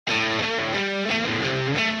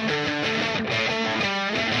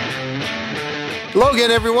Hello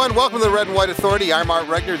again, everyone. Welcome to the Red and White Authority. I'm Art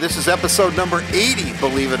Regner. This is episode number 80,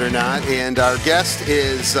 believe it or not. And our guest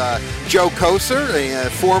is Joe Kocur, a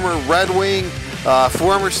former Red Wing,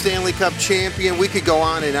 former Stanley Cup champion. We could go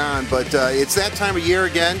on and on, but it's that time of year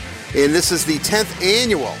again. And this is the 10th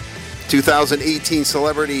annual 2018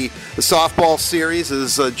 Celebrity Softball Series,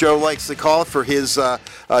 as Joe likes to call it, for his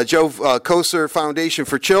Joe Kocur Foundation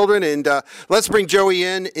for Children. And let's bring Joey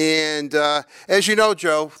in. And as you know,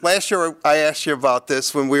 Joe, last year I asked you about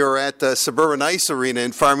this when we were at the Suburban Ice Arena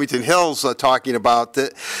in Farmington Hills talking about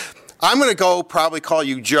it. I'm going to go probably call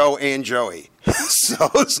you Joe and Joey. so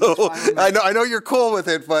I know you're cool with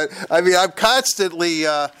it, but I mean, I'm constantly,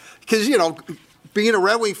 because, you know, being a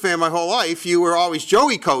Red Wing fan my whole life, you were always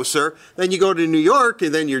Joey Kocur. Then you go to New York,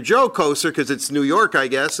 and then you're Joe Kocur because it's New York, I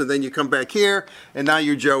guess. And then you come back here, and now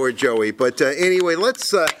you're Joe or Joey. But anyway,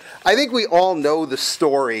 let's. I think we all know the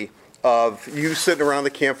story of you sitting around the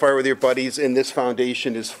campfire with your buddies, and this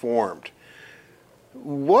foundation is formed.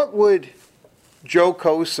 What would Joe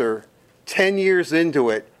Kocur, 10 years into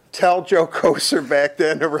it, tell Joe Kocur back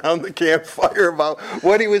then around the campfire about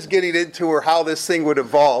what he was getting into or how this thing would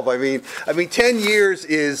evolve? I mean, 10 years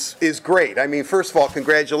is great. I mean, first of all,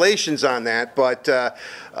 congratulations on that. But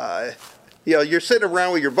you know, you're sitting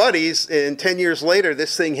around with your buddies, and 10 years later,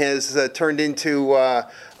 this thing has turned into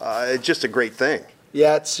just a great thing.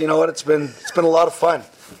 Yeah, it's been a lot of fun.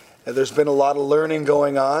 There's been a lot of learning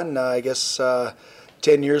going on. I guess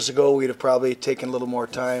 10 years ago, we'd have probably taken a little more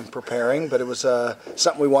time preparing, but it was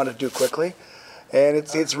something we wanted to do quickly. And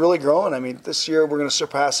it's really grown. I mean, this year we're going to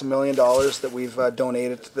surpass $1 million that we've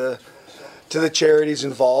donated to the charities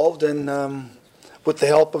involved. And with the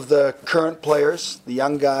help of the current players, the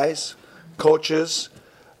young guys, coaches,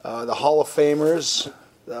 the Hall of Famers,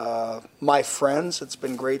 my friends, it's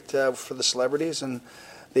been great for the celebrities. And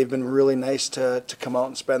they've been really nice to come out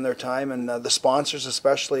and spend their time. And the sponsors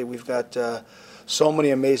especially, we've got so many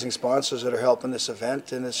amazing sponsors that are helping this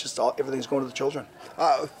event, and it's just everything's going to the children.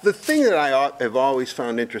 The thing that I have always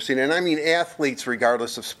found interesting, and I mean athletes,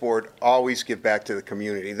 regardless of sport, always give back to the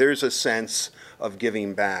community. There's a sense of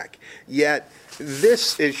giving back. Yet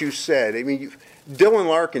this, as you said, I mean, Dylan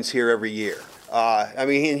Larkin's here every year. I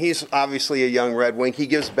mean, he's obviously a young Red Wing. He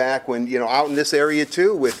gives back when, you know, out in this area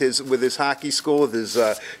too, with his hockey school, with his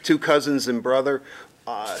two cousins and brother.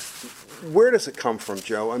 Where does it come from,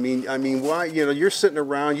 Joe? I mean, why? You know, you're sitting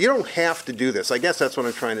around. You don't have to do this. I guess that's what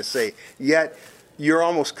I'm trying to say. Yet, you're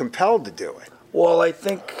almost compelled to do it. Well, I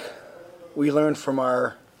think we learned from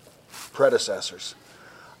our predecessors.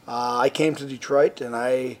 I came to Detroit, and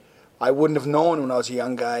I wouldn't have known when I was a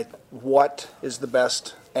young guy what is the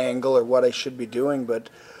best angle or what I should be doing.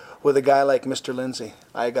 But with a guy like Mr. Lindsay,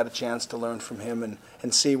 I got a chance to learn from him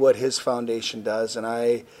and see what his foundation does, and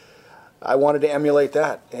I wanted to emulate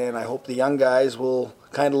that, and I hope the young guys will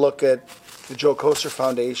kind of look at the Joe Kocur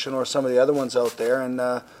Foundation or some of the other ones out there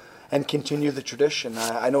and continue the tradition.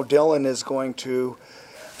 I know Dylan is going to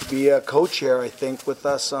be a co-chair, I think, with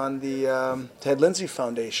us on the Ted Lindsay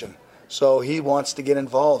Foundation. So he wants to get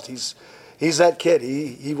involved. He's that kid.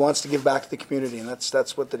 He wants to give back to the community, and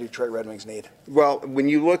that's what the Detroit Red Wings need. Well, when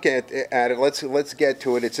you look at it, let's get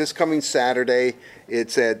to it. It's this coming Saturday.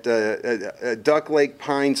 It's at Duck Lake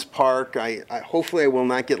Pines Park. Hopefully I will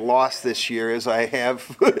not get lost this year, as I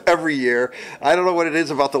have every year. I don't know what it is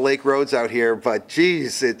about the lake roads out here, but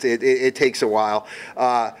geez, it takes a while.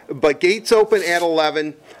 But gates open at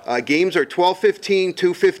 11. Games are 12:15,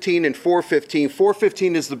 2:15, and 4:15.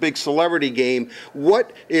 4:15 is the big celebrity game.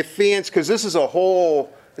 What if fans, because this is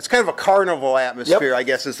it's kind of a carnival atmosphere, yep, I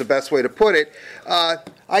guess is the best way to put it.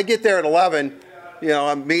 I get there at 11. You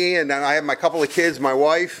know, me and I have my couple of kids, my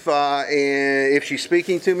wife, and if she's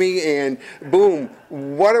speaking to me, and boom,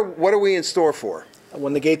 what are we in store for?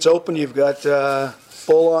 When the gates open, you've got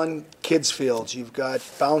full-on kids fields. You've got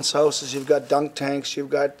bounce houses. You've got dunk tanks.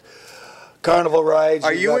 You've got carnival rides.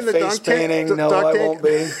 Are you in the face painting? No, I won't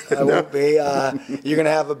be. I won't be. You're going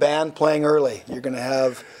to have a band playing early. You're going to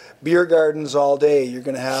have beer gardens all day. You're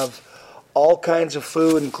going to have all kinds of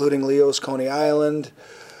food, including Leo's Coney Island,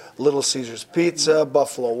 Little Caesars Pizza,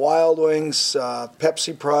 Buffalo Wild Wings,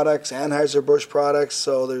 Pepsi products, Anheuser-Busch products.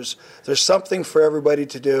 So there's something for everybody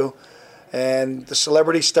to do. And the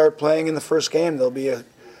celebrities start playing in the first game. There'll be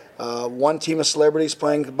one team of celebrities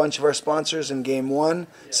playing a bunch of our sponsors in Game 1.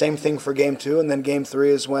 Same thing for Game 2. And then Game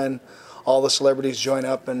 3 is when all the celebrities join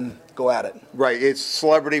up and go at it. Right. It's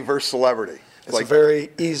celebrity versus celebrity. It's a very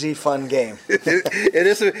easy, fun game. It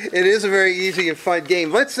is a very easy and fun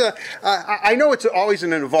game. Let's. I know it's always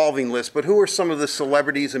an evolving list, but who are some of the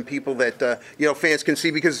celebrities and people that fans can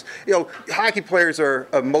see? Because hockey players are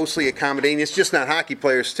mostly accommodating. It's just not hockey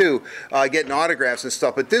players too, getting autographs and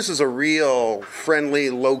stuff. But this is a real friendly,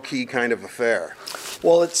 low-key kind of affair.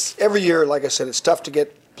 Well, it's every year. Like I said, it's tough to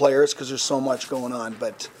get players because there's so much going on.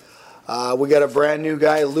 But we got a brand new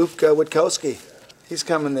guy, Luke Witkowski. He's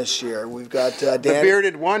coming this year. We've got the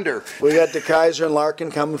bearded wonder. We got DeKaiser and Larkin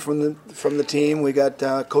coming from the team. We got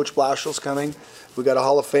Coach Blashel's coming. We got a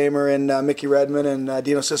Hall of Famer in Mickey Redmond and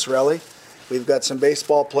Dino Cicerelli. We've got some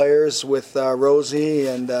baseball players with Rosie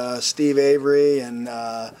and Steve Avery and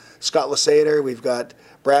Scott Lasater. We've got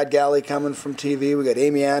Brad Galley coming from TV. We got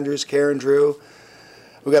Amy Andrews, Karen Drew.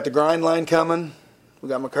 We got the Grind Line coming. We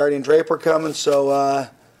got McCarty and Draper coming. So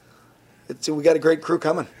we got a great crew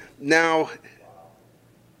coming. Now,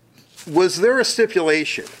 was there a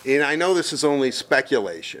stipulation, and I know this is only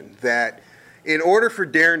speculation, that in order for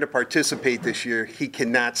Darren to participate this year, he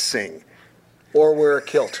cannot sing? Or wear a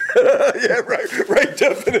kilt. Yeah, right,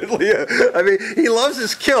 definitely. Yeah. I mean, he loves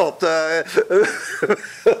his kilt. Well,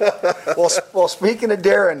 speaking of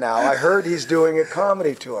Darren now, I heard he's doing a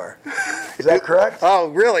comedy tour. Is that correct? Oh,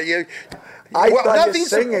 really? I thought his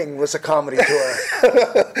singing was a comedy tour.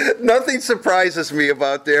 Nothing surprises me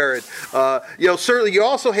about Darren. Certainly you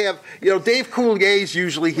also have, Dave Coulier's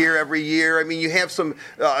usually here every year. I mean, you have some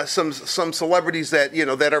celebrities that,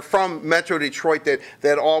 that are from Metro Detroit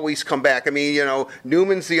that always come back. I mean,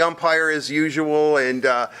 Newman's the umpire as usual, and,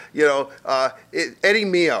 Eddie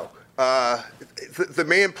Mio. The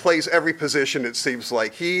man plays every position, it seems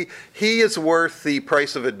like. He is worth the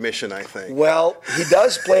price of admission, I think. Well, he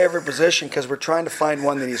does play every position because we're trying to find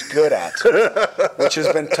one that he's good at, which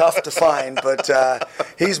has been tough to find. But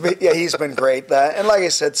he's been great. And like I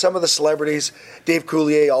said, some of the celebrities, Dave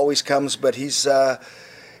Coulier always comes, but he's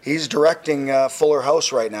directing Fuller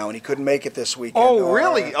House right now, and he couldn't make it this weekend. Oh,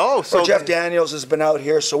 really? So Jeff Daniels has been out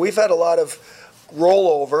here. So we've had a lot of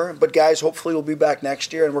rollover, but guys, hopefully we'll be back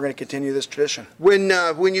next year, and we're going to continue this tradition. When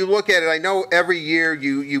you look at it, I know every year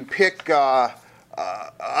you pick a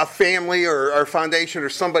family or a foundation or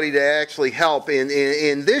somebody to actually help.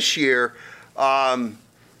 In this year,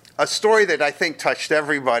 a story that I think touched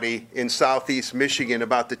everybody in Southeast Michigan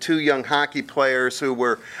about the two young hockey players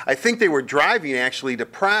who I think they were driving actually to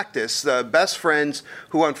practice, best friends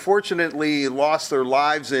who unfortunately lost their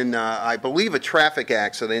lives in, I believe, a traffic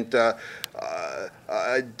accident.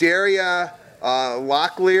 Daria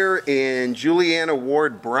Locklear and Juliana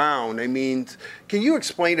Ward Brown. I mean, can you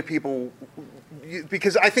explain to people,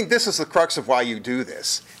 because I think this is the crux of why you do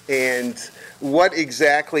this, and what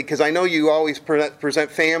exactly, because I know you always present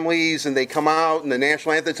families and they come out and the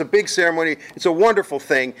national anthem. It's a big ceremony. It's a wonderful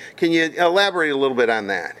thing. Can you elaborate a little bit on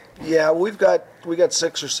that? Yeah, we got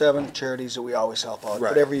 6 or 7 charities that we always help out.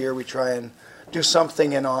 Right. But every year we try and do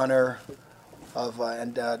something in honor of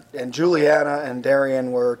and Juliana and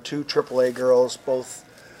Darian were 2 AAA girls, both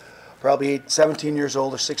probably 17 years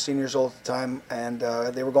old or 16 years old at the time, and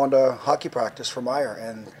they were going to hockey practice for Meyer,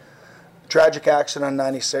 and tragic accident on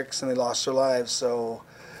 96, and they lost their lives. So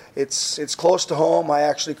it's close to home. I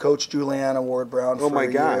actually coached Juliana Ward Brown for a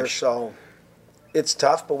year, so it's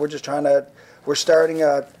tough, but we're starting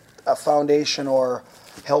a foundation or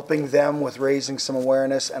helping them with raising some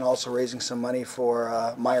awareness and also raising some money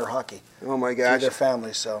for Meyer hockey. Oh my gosh! To their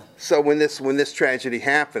families. So when this tragedy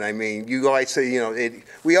happened, I mean, you always say,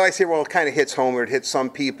 we always hear, well, it kind of hits home or it hits some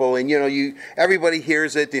people, and everybody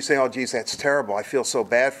hears it. They say, oh, geez, that's terrible. I feel so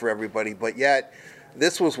bad for everybody, but yet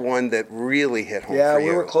this was one that really hit home. Yeah, for you.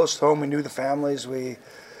 We were close to home. We knew the families. The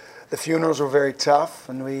funerals were very tough,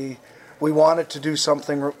 and we wanted to do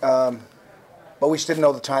something. But we just didn't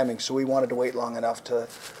know the timing, so we wanted to wait long enough to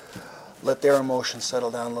let their emotions settle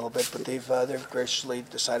down a little bit. But they've graciously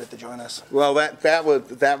decided to join us. Well,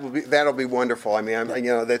 that'll be wonderful. I mean,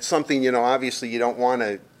 that's something, obviously you don't want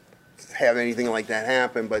to have anything like that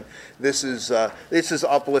happen, but this is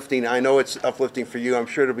uplifting. I know it's uplifting for you. I'm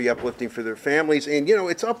sure it'll be uplifting for their families, and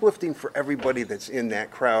it's uplifting for everybody that's in that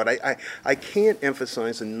crowd. I can't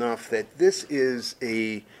emphasize enough that this is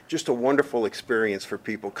just a wonderful experience for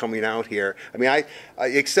people coming out here. I mean, I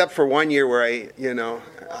except for one year where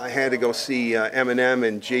I had to go see Eminem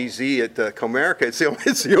and Jay-Z at Comerica. It's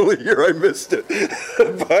the only year I missed it.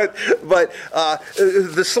 but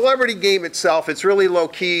the celebrity game itself, it's really low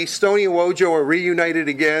key. Stoney and Wojo are reunited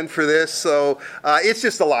again for this, so it's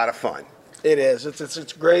just a lot of fun. It is. It's a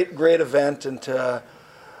great event, and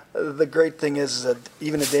the great thing is that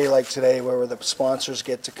even a day like today where the sponsors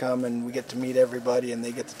get to come and we get to meet everybody and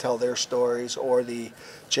they get to tell their stories, or the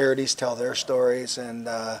charities tell their stories, and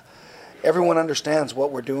everyone understands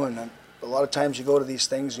what we're doing. And a lot of times you go to these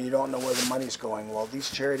things and you don't know where the money's going. Well,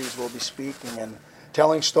 these charities will be speaking and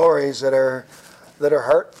telling stories that are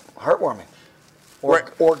heartwarming.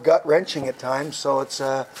 Or gut-wrenching at times, so it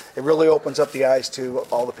really opens up the eyes to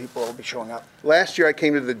all the people that will be showing up. Last year I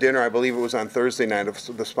came to the dinner, I believe it was on Thursday night of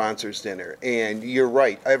the sponsors dinner, and you're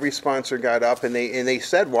right, every sponsor got up and they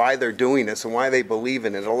said why they're doing this and why they believe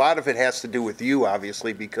in it. A lot of it has to do with you,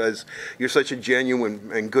 obviously, because you're such a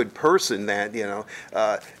genuine and good person that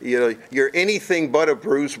you're anything but a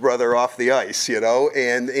bruised brother off the ice,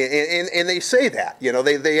 and they say that,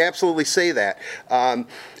 they absolutely say that.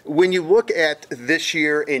 When you look at this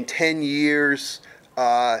year in 10 years,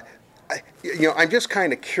 I'm just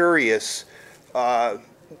kind of curious.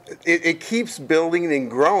 It keeps building and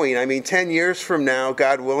growing. I mean, 10 years from now,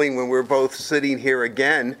 God willing, when we're both sitting here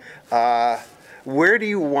again, where do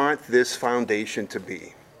you want this foundation to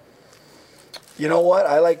be? You know what?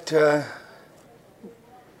 I like to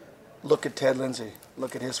look at Ted Lindsay,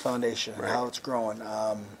 look at his foundation and how it's growing.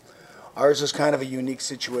 Ours is kind of a unique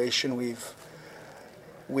situation.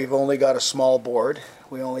 We've only got a small board.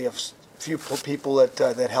 We only have a few people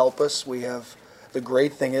that help us. The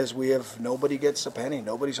great thing is nobody gets a penny.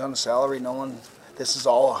 Nobody's on a salary. This is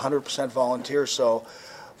all 100% volunteer. So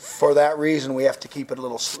for that reason, we have to keep it a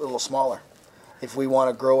little smaller. If we want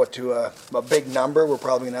to grow it to a big number, we're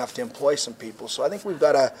probably going to have to employ some people. So I think we've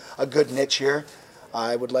got a good niche here.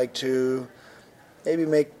 I would like to maybe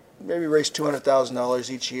raise $200,000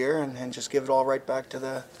 each year and just give it all right back to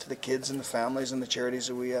the kids and the families and the charities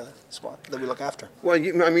that we look after. Well,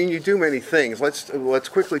 you do many things. Let's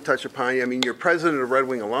quickly touch upon you. I mean, you're president of Red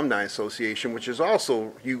Wing Alumni Association, which is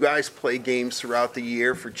also, you guys play games throughout the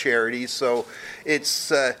year for charities, so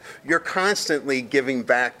it's you're constantly giving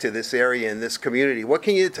back to this area and this community. What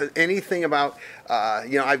can you anything about?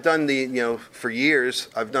 I've done for years,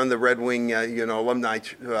 I've done the Red Wing, alumni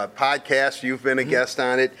podcast. You've been a guest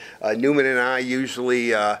on it. Newman and I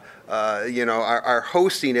usually, are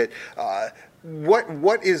hosting it.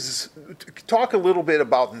 Talk a little bit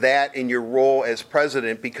about that in your role as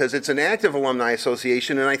president, because it's an active alumni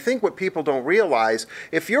association, and I think what people don't realize,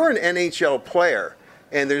 if you're an NHL player,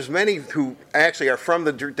 and there's many who actually are from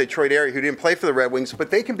the Detroit area who didn't play for the Red Wings,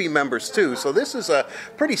 but they can be members too. So this is a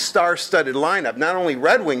pretty star-studded lineup. Not only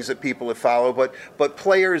Red Wings that people have followed, but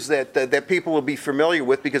players that people will be familiar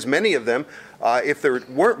with, because many of them, if there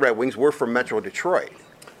weren't Red Wings, were from Metro Detroit.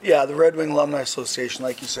 Yeah, the Red Wing Alumni Association,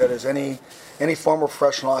 like you said, is any former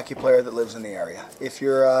professional hockey player that lives in the area. If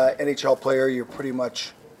you're an NHL player, you're pretty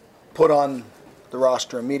much put on the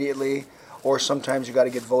roster immediately, or sometimes you got to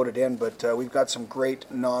get voted in. But we've got some great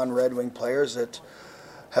non-Red Wing players that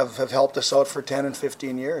have helped us out for 10 and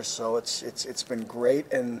 15 years. So it's been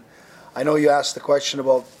great. And I know you asked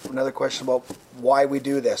another question about why we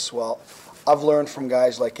do this. Well, I've learned from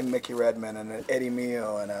guys like Mickey Redmond and Eddie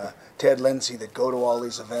Mio and Ted Lindsay that go to all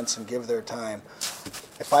these events and give their time.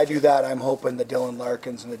 If I do that, I'm hoping the Dylan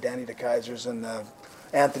Larkins and the Danny DeKaisers and the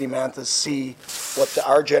Anthony Manthas see what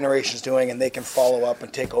our generation's doing, and they can follow up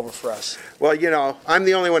and take over for us. Well, I'm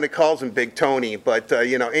the only one that calls him Big Tony, but,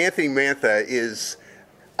 Anthony Mantha is,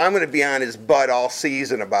 I'm going to be on his butt all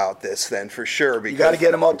season about this then, for sure. Because you got to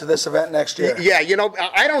get him out to this event next year. Yeah,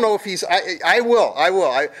 I don't know if he's, I will.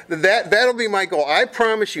 That'll be my goal. I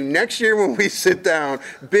promise you, next year when we sit down,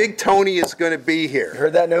 Big Tony is going to be here. You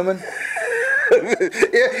heard that, Newman?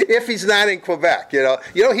 if he's not in Quebec,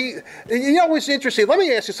 what's interesting. Let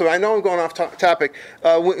me ask you something. I know I'm going off topic.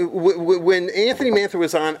 When Anthony Mantha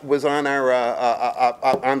was on our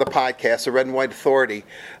on the podcast, the Red and White Authority,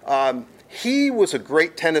 he was a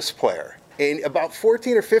great tennis player. And about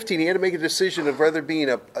 14 or 15, he had to make a decision of whether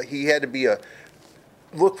he had to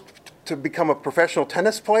become a professional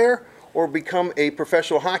tennis player or become a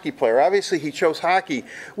professional hockey player. Obviously, he chose hockey.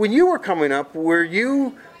 When you were coming up,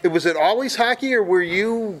 was it always hockey, or were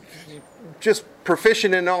you just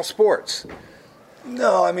proficient in all sports?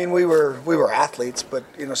 No, I mean, we were athletes, but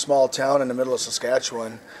in a small town in the middle of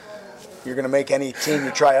Saskatchewan, you're going to make any team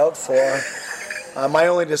you try out for. My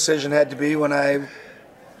only decision had to be when I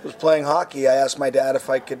was playing hockey. I asked my dad if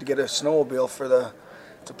I could get a snowmobile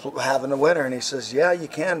to have in the winter, and he says, "Yeah, you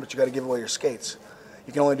can, but you got to give away your skates.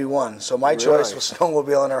 You can only do one." So my choice was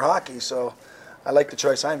snowmobiling or hockey. So I like the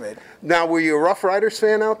choice I made. Now, were you a Rough Riders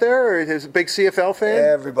fan out there, or is a big CFL fan?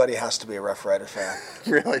 Everybody has to be a Rough Rider fan.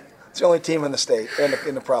 Really? It's the only team in the state,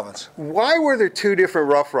 in the province. Why were there two different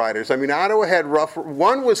Rough Riders? I mean, Ottawa had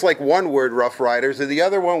one was like one word Rough Riders, and the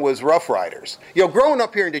other one was Rough Riders. You know, growing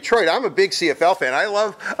up here in Detroit, I'm a big CFL fan. I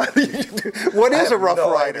love, what is a Rough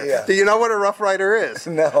Rider? Idea. Do you know what a Rough Rider is?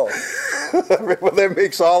 No. Well, that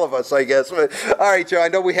makes all of us, I guess. But, all right, Joe, I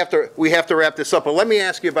know we have to wrap this up, but let me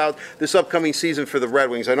ask you about this upcoming season for the Red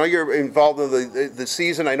Wings. I know you're involved in the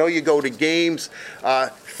season. I know you go to games.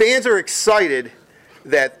 Fans are excited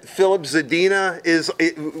that Philip Zadina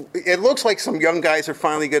it looks like some young guys are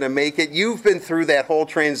finally going to make it. You've been through that whole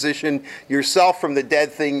transition yourself from the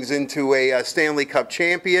dead things into a Stanley Cup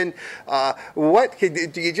champion.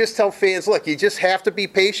 Do you just tell fans, look, you just have to be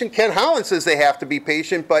patient? Ken Holland says they have to be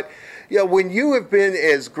patient, but you know, when you have been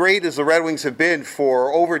as great as the Red Wings have been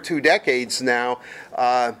for over 2 decades now,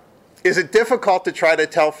 is it difficult to try to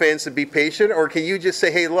tell fans to be patient, or can you just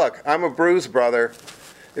say, hey, look, I'm a Bruise Brother.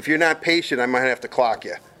 If you're not patient, I might have to clock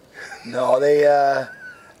you? No, they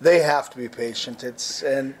have to be patient.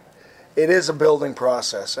 It is a building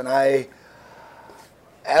process, and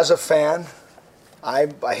as a fan, I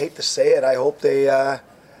hate to say it, I hope they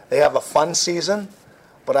have a fun season,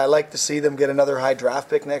 but I like to see them get another high draft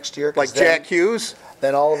pick next year. Like Jack Hughes?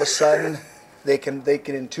 Then all of a sudden, they can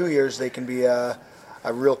in 2 years they can be a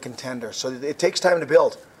real contender. So it takes time to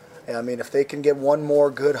build. I mean, if they can get one more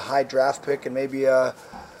good high draft pick and maybe a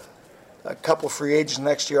couple of free agents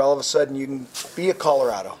next year, all of a sudden you can be a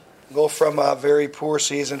Colorado. Go from a very poor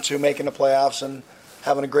season to making the playoffs and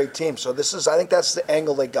having a great team. So I think that's the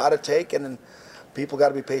angle they got to take, and then people got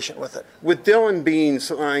to be patient with it. With Dylan being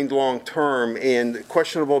signed long-term and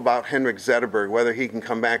questionable about Henrik Zetterberg, whether he can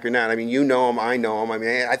come back or not. I mean, you know him, I know him. I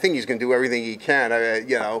mean, I think he's going to do everything he can,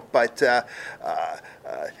 but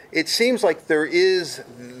it seems like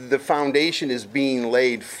the foundation is being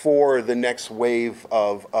laid for the next wave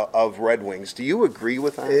of Red Wings. Do you agree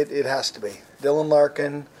with that? It has to be. Dylan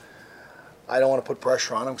Larkin, I don't want to put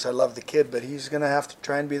pressure on him because I love the kid, but he's going to have to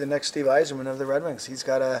try and be the next Steve Yzerman of the Red Wings. He's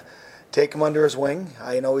got to take him under his wing.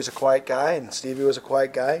 I know he's a quiet guy, and Stevie was a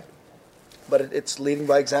quiet guy, but it's leading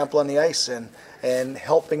by example on the ice and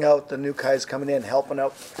helping out the new guys coming in, helping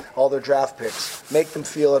out all their draft picks, make them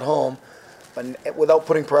feel at home, but without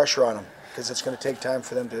putting pressure on them, because it's going to take time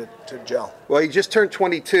for them to gel. Well, he just turned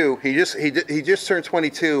 22. He just turned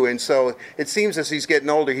 22, and so it seems as he's getting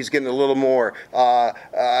older, he's getting a little more.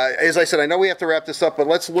 As I said, I know we have to wrap this up, but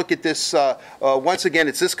let's look at this once again.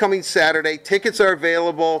 It's this coming Saturday. Tickets are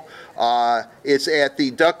available. It's at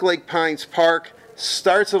the Duck Lake Pines Park.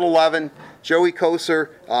 Starts at 11. Joey Kocur,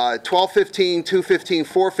 12:15, 2:15,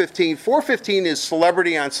 4:15. 4:15 is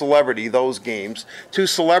celebrity on celebrity, those games. 2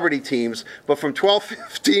 celebrity teams. But from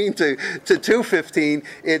 12:15 to 2:15,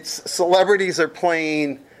 it's celebrities are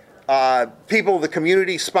playing people, the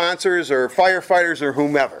community sponsors or firefighters or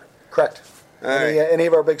whomever. Correct. Any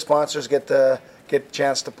of our big sponsors get the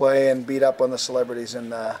chance to play and beat up on the celebrities in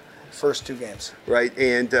the first 2 games. Right,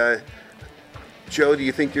 and Joe, do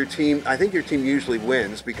you think your team? I think your team usually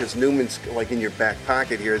wins because Newman's like in your back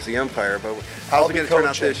pocket here as the umpire. But how's it going to turn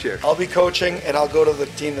out this year? I'll be coaching, and I'll go to the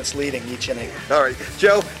team that's leading each inning. All right,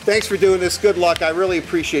 Joe. Thanks for doing this. Good luck. I really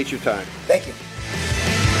appreciate your time. Thank you.